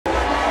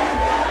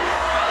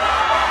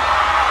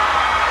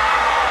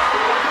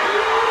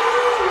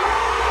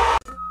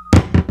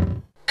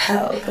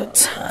Pelpa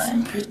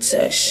time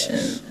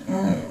protection.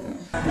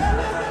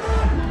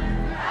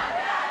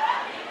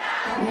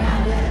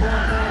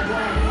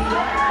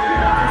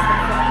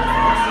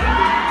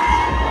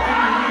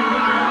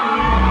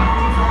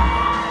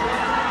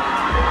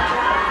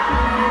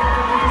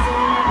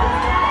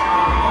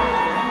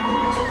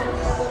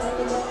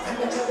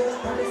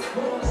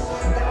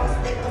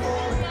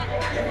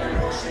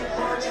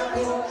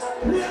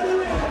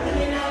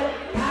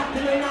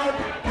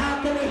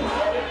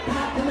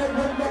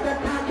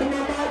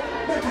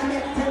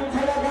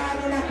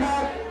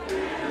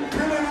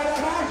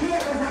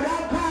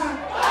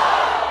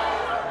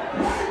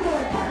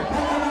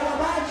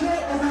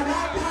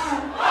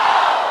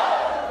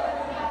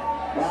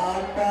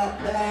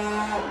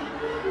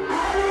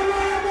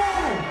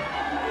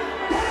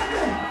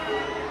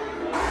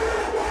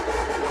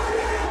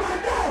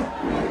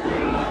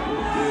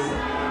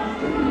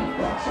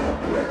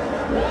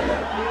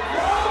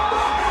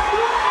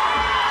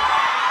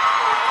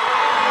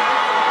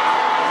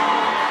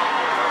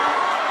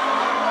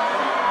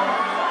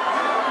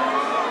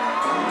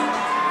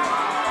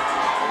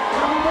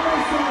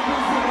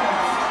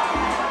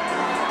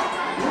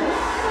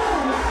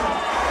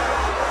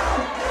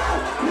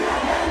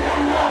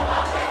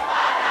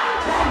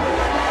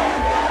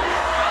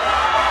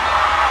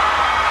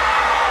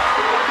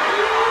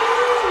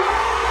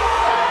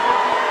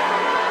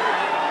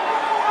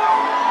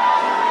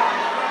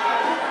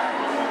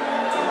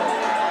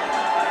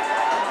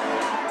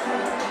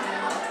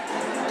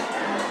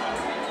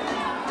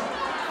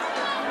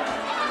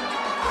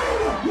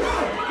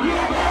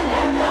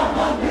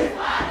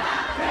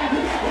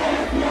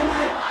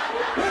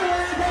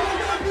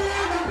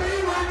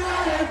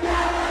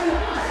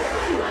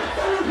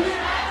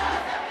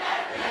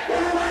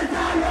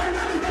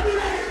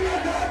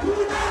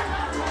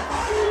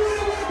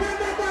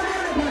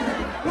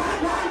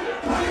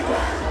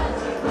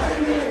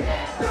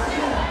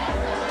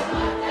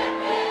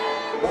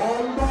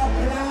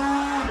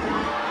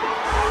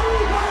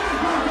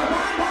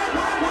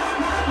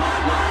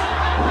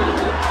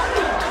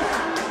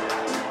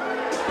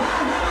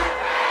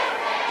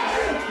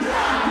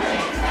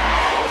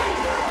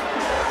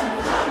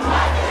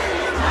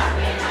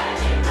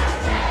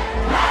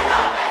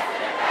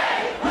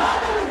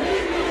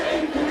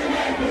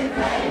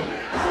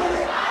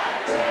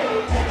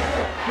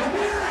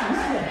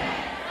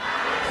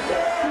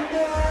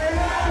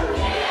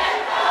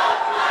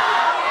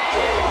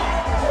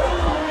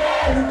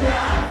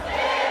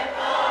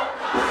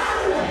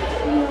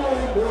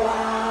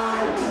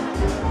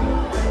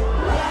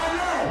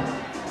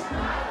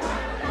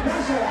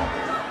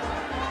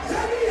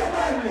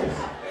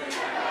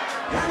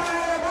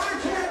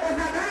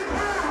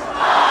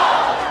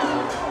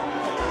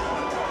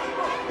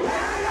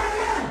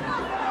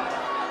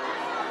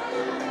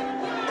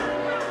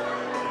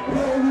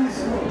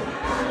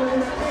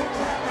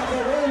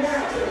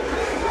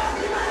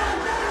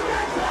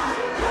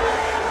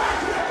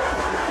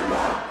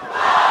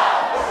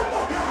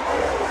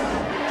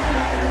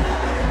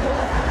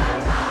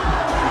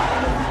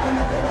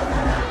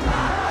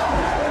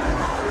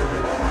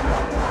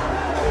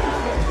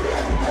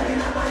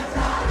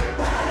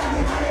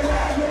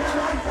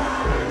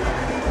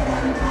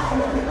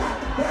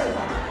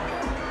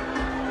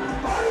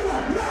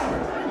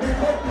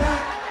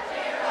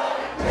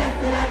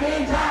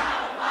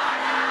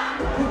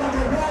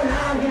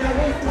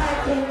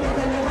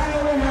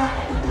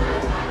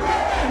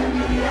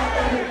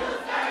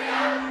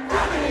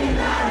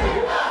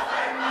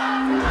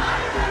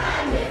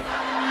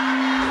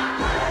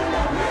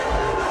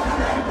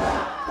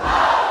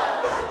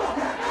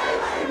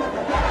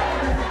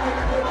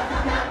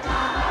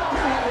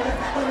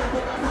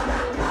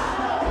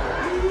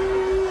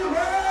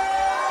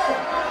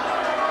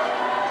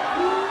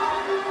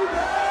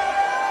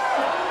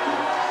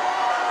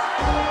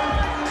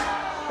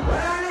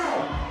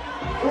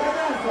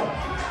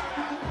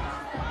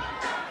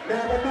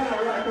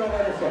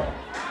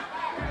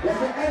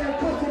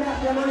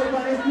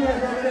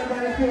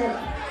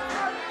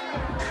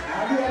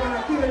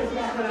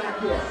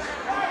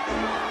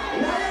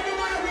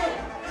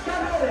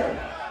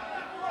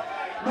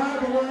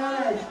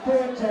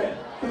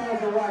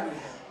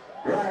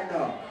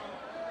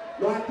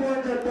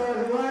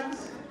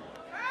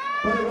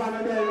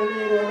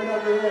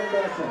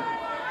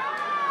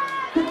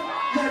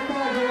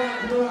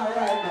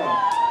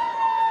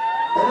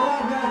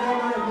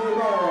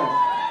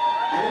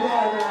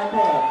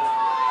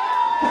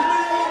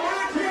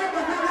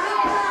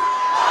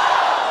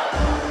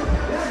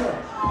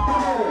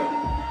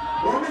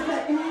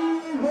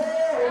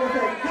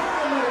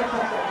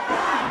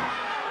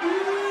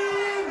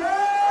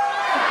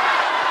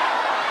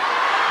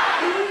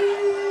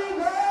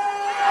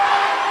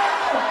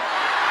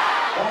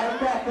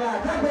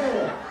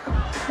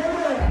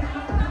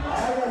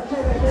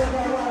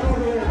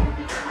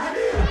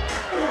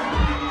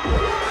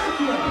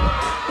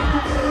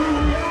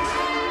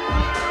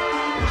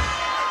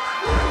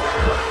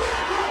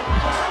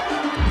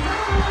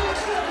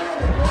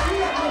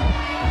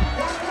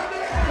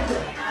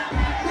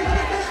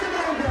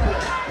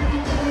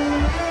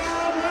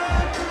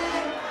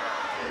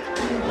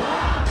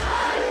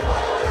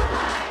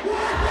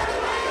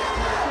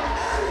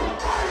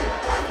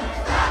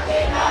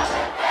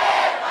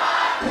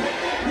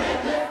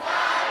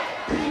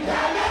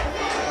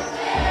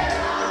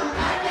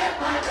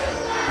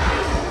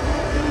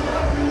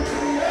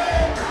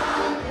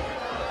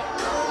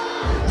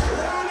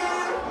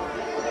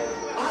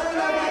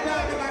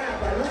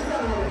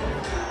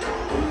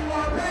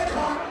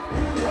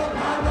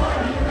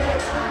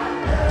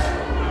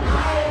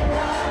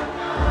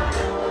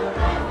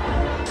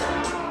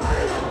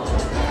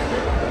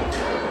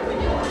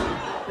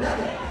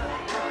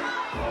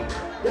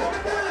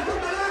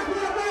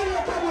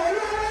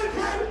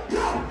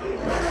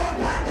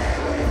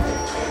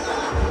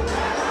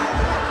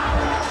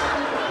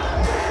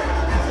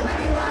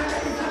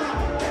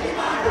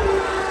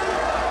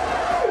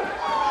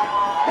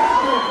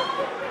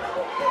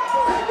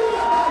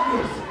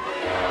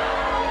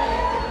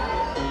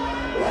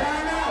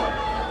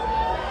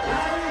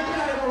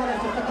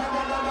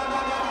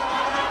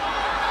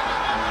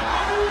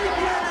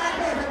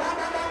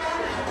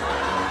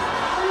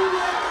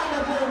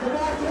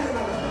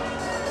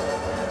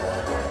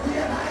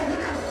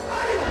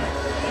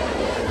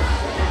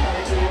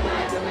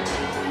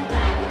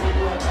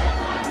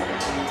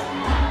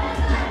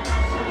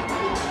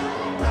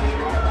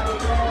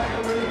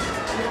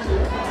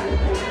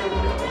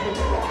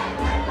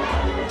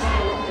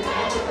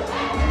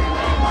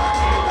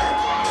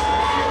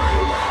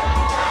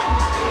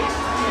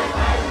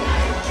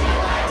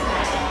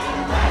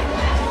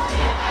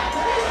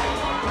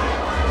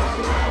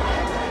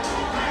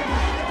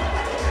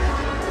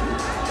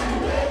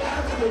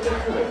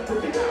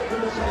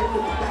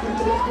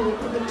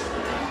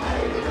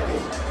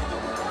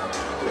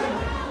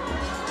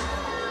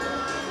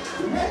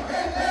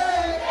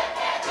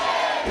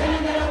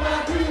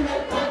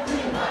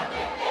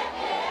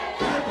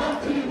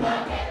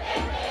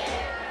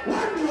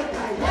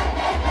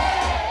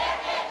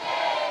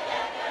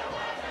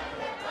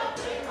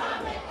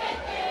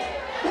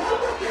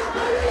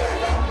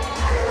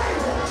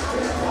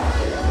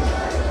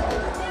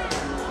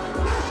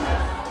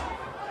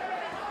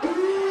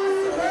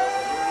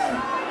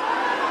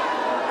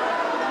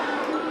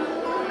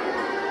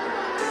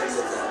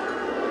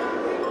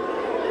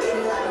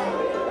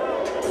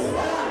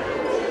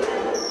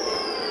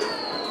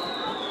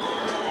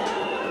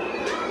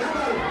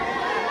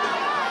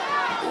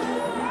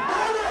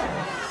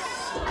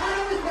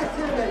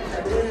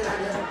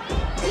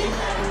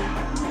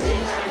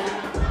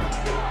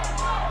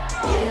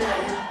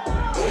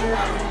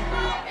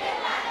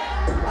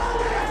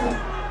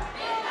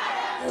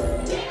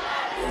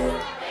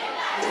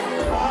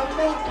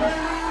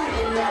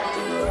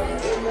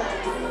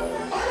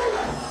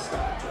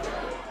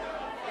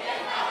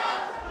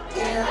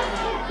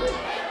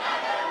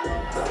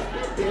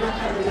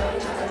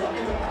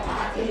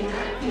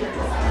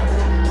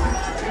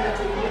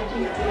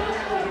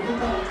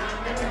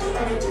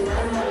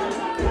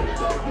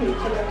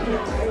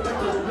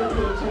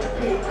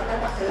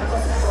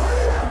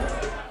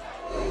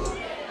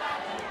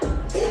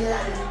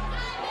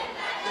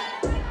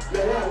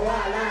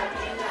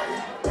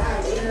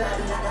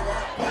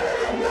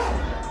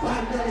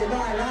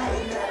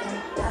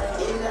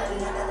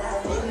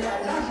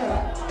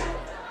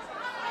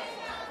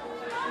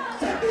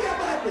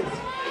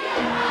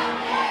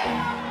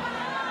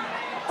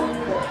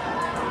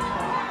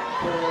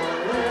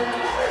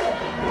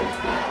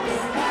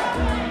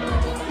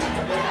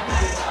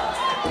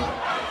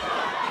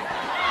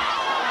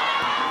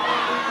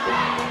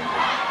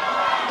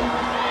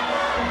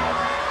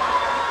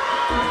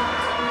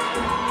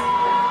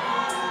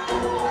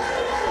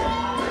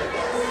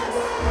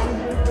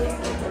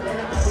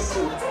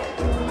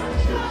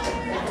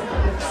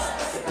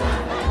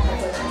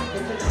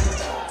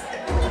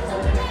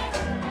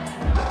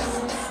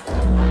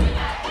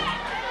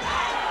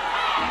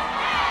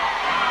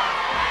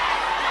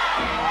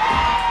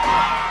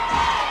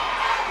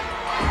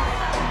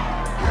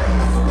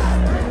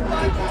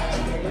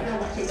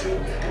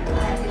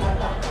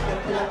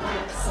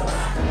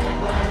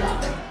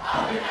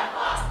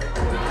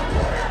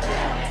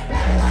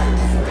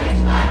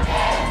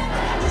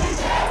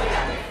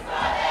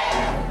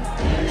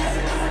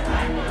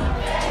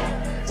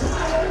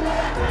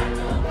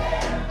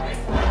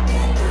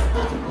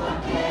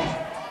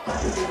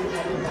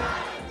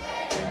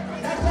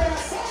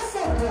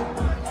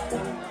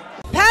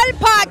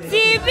 Pelpa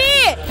TV!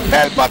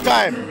 Pelpa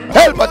time!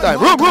 Pelpa time!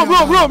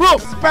 Room!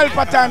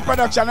 Pelpa time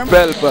production!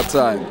 Pelpa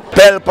time!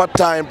 Pelpa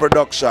time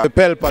production!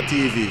 Pelpa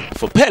TV!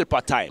 For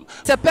Pelpa time!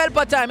 It's a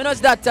Pelpa time, you know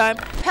it's that time.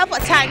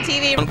 Pelpa time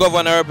TV. I'm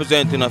governor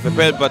representing of a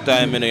Pelpa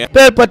time, you know.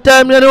 Pelpa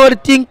time, you know what the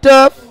thing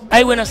tough?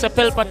 I when I say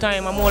Pelpa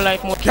time, I'm more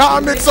like more.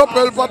 Can't mix up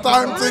Pelpa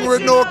time thing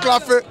with no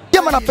coffee.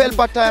 Yeah, man, a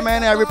Pelpa time,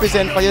 and I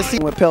represent for you. See,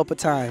 with Pelpa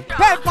time.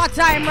 Pelpa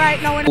time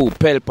right now. Oh,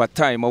 Pelpa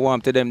time, I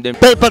want to them.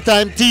 Pelpa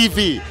time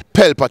TV!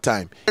 Pelpa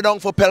time! Down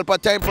for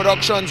Pelpa time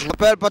productions.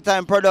 Pelpa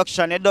time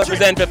production, it does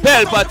Represent for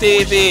Pelpa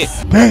TV!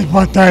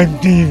 Pelpa time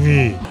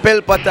TV!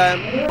 Pelpa time!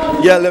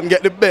 Yeah, let them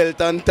get the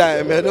belt on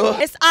time, you know?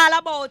 It's all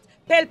about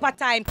Pelpa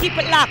time. Keep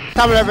it locked.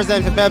 Come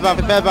represent for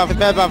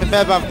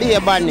Pelpa, be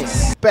a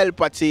badness.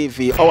 Pelpa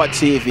TV, our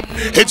TV.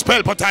 It's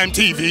Pelpa time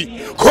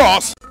TV!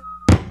 Cross!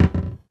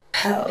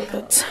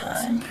 Pelpa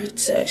time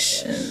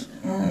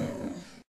protection.